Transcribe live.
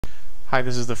Hi,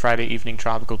 this is the Friday Evening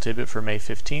Tropical Tidbit for May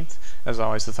 15th. As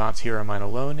always, the thoughts here are mine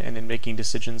alone, and in making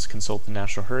decisions, consult the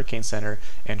National Hurricane Center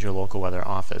and your local weather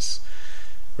office.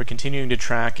 We're continuing to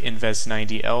track Inves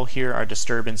 90L here, our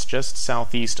disturbance just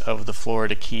southeast of the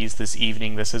Florida Keys this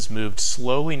evening. This has moved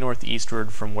slowly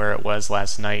northeastward from where it was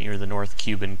last night near the North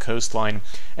Cuban coastline,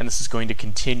 and this is going to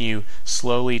continue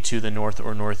slowly to the north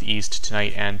or northeast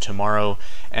tonight and tomorrow,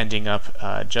 ending up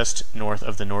just north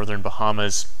of the northern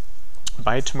Bahamas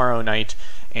by tomorrow night,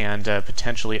 and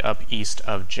potentially up east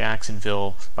of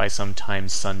Jacksonville by sometime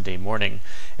Sunday morning.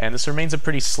 And this remains a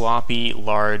pretty sloppy,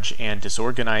 large, and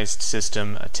disorganized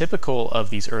system, typical of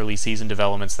these early season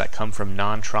developments that come from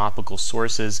non-tropical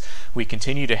sources. We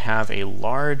continue to have a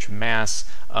large mass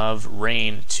of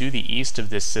rain to the east of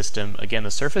this system. Again,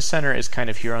 the surface center is kind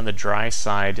of here on the dry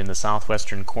side in the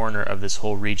southwestern corner of this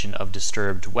whole region of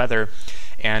disturbed weather,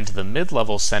 and the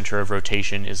mid-level center of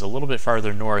rotation is a little bit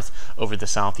farther north over the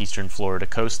southeastern Florida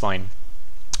coastline.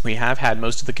 We have had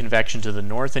most of the convection to the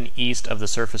north and east of the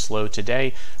surface low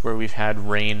today, where we've had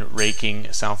rain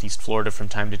raking southeast Florida from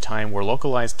time to time, where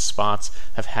localized spots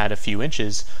have had a few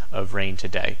inches of rain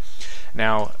today.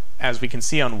 Now, as we can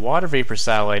see on water vapor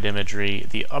satellite imagery,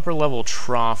 the upper level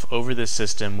trough over this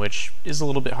system, which is a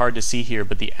little bit hard to see here,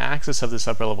 but the axis of this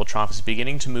upper level trough is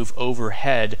beginning to move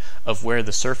overhead of where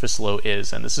the surface low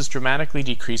is, and this is dramatically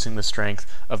decreasing the strength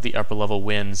of the upper level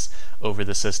winds over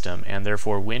the system, and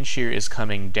therefore wind shear is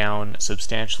coming down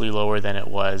substantially lower than it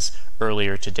was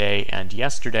earlier today and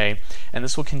yesterday, and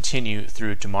this will continue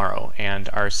through tomorrow, and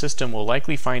our system will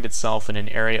likely find itself in an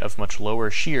area of much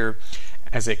lower shear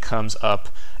as it comes up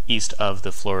east of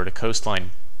the Florida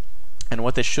coastline. And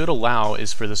what this should allow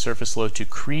is for the surface low to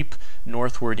creep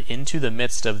northward into the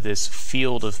midst of this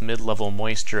field of mid-level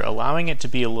moisture, allowing it to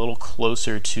be a little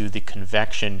closer to the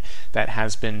convection that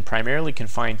has been primarily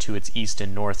confined to its east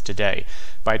and north today.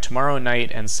 By tomorrow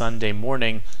night and Sunday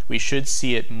morning, we should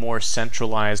see it more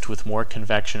centralized with more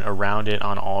convection around it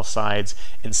on all sides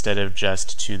instead of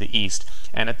just to the east.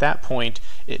 And at that point,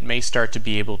 it may start to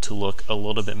be able to look a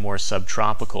little bit more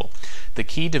subtropical. The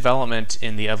key development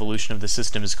in the evolution of the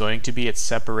system is going to be its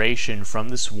separation from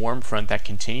this warm front that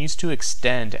continues to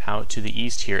extend out to the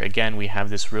east here. Again, we have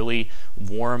this really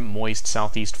warm, moist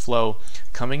southeast flow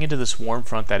coming into this warm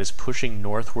front that is pushing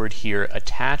northward here,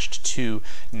 attached to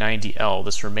 90L.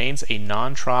 This remains a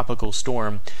non-tropical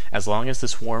storm as long as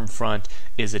this warm front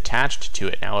is attached to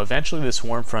it. Now, eventually this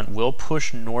warm front will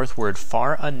push northward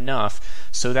far enough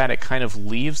so that it kind of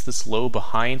leaves this low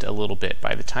behind a little bit.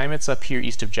 By the time it's up here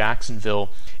east of Jacksonville,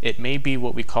 it may be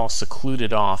what we call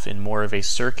secluded off in more of a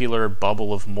circular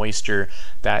bubble of moisture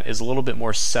that is a little bit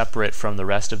more separate from the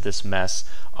rest of this mess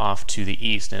off to the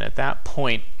east. And at that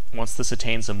point, once this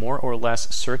attains a more or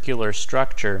less circular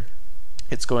structure,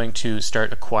 it's going to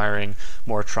start acquiring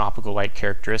more tropical-like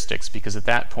characteristics, because at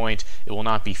that point it will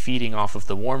not be feeding off of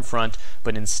the warm front,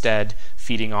 but instead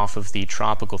feeding off of the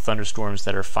tropical thunderstorms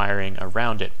that are firing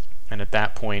around it. And at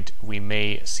that point we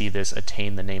may see this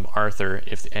attain the name Arthur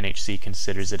if the NHC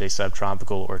considers it a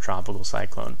subtropical or tropical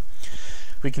cyclone.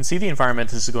 We can see the environment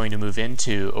this is going to move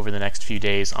into over the next few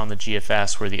days on the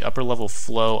GFS, where the upper level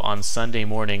flow on Sunday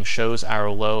morning shows our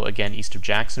low again east of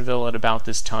Jacksonville at about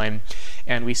this time,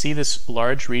 and we see this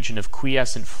large region of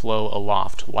quiescent flow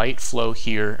aloft. Light flow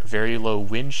here, very low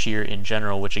wind shear in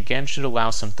general, which again should allow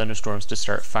some thunderstorms to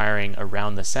start firing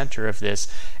around the center of this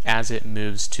as it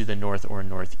moves to the north or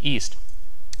northeast.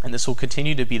 And this will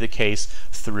continue to be the case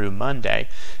through Monday.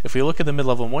 If we look at the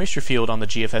mid-level moisture field on the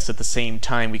GFS at the same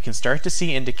time, we can start to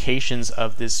see indications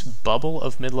of this bubble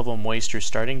of mid-level moisture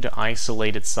starting to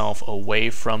isolate itself away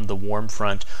from the warm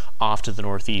front off to the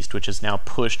northeast, which is now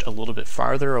pushed a little bit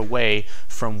farther away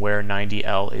from where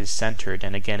 90L is centered.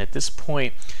 And again, at this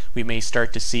point, we may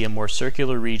start to see a more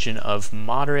circular region of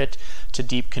moderate to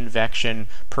deep convection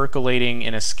percolating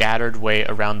in a scattered way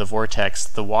around the vortex.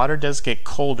 The water does get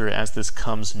colder as this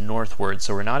comes northward,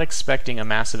 so we're not expecting a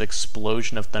massive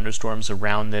explosion of thunderstorms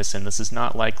around this, and this is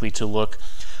not likely to look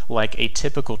like a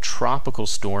typical tropical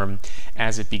storm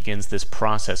as it begins this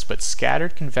process, but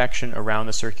scattered convection around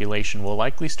the circulation will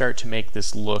likely start to make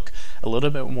this look a little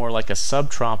bit more like a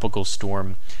subtropical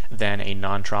storm than a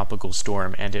non-tropical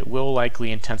storm, and it will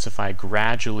likely intensify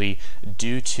gradually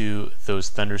due to those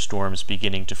thunderstorms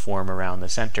beginning to form around the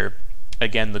center.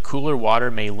 Again, the cooler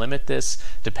water may limit this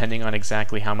depending on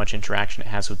exactly how much interaction it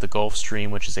has with the Gulf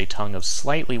Stream, which is a tongue of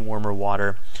slightly warmer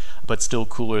water, but still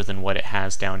cooler than what it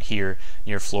has down here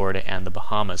near Florida and the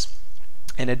Bahamas.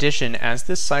 In addition, as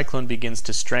this cyclone begins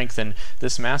to strengthen,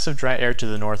 this massive dry air to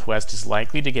the northwest is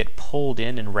likely to get pulled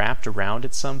in and wrapped around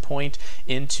at some point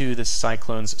into the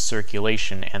cyclone's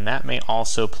circulation, and that may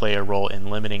also play a role in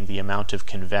limiting the amount of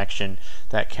convection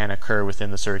that can occur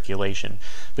within the circulation.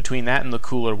 Between that and the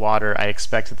cooler water, I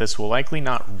expect that this will likely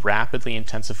not rapidly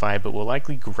intensify, but will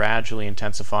likely gradually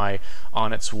intensify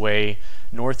on its way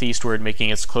northeastward, making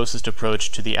its closest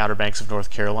approach to the Outer Banks of North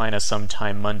Carolina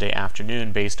sometime Monday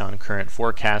afternoon based on current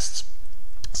forecasts.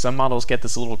 Some models get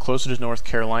this a little closer to North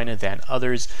Carolina than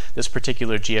others. This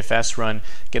particular GFS run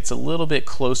gets a little bit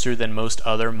closer than most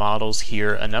other models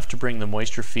here, enough to bring the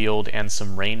moisture field and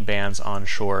some rain bands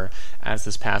onshore as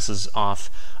this passes off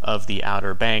of the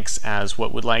Outer Banks as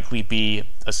what would likely be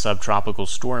a subtropical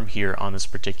storm here on this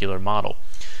particular model.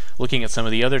 Looking at some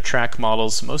of the other track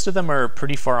models, most of them are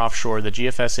pretty far offshore. The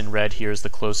GFS in red here is the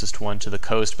closest one to the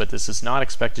coast, but this is not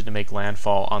expected to make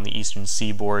landfall on the eastern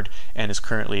seaboard and is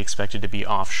currently expected to be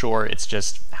offshore. It's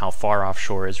just how far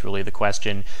offshore is really the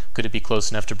question. Could it be close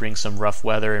enough to bring some rough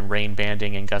weather and rain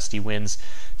banding and gusty winds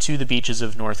to the beaches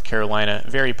of North Carolina?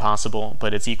 Very possible,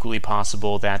 but it's equally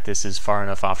possible that this is far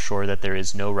enough offshore that there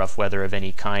is no rough weather of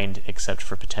any kind except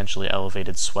for potentially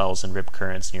elevated swells and rip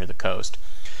currents near the coast.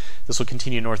 This will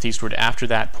continue northeastward after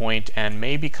that point and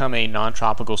may become a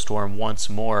non-tropical storm once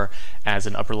more as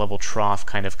an upper-level trough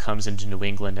kind of comes into New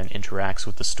England and interacts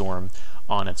with the storm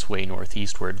on its way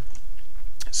northeastward.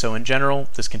 So in general,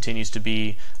 this continues to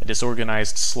be a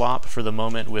disorganized slop for the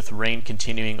moment, with rain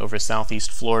continuing over southeast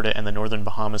Florida and the northern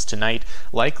Bahamas tonight,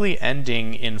 likely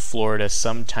ending in Florida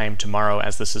sometime tomorrow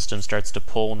as the system starts to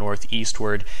pull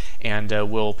northeastward, and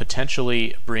will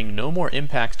potentially bring no more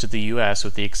impact to the U.S.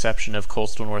 with the exception of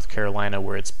coastal North Carolina,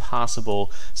 where it's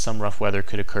possible some rough weather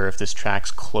could occur if this tracks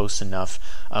close enough,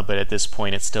 but at this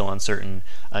point it's still uncertain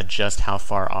just how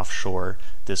far offshore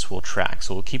this will track.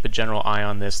 So we'll keep a general eye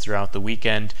on this throughout the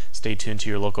weekend. Stay tuned to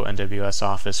your local NWS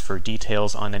office for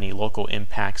details on any local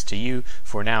impacts to you.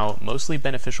 For now, mostly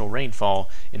beneficial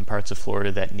rainfall in parts of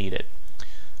Florida that need it.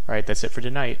 Alright, that's it for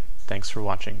tonight. Thanks for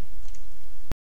watching.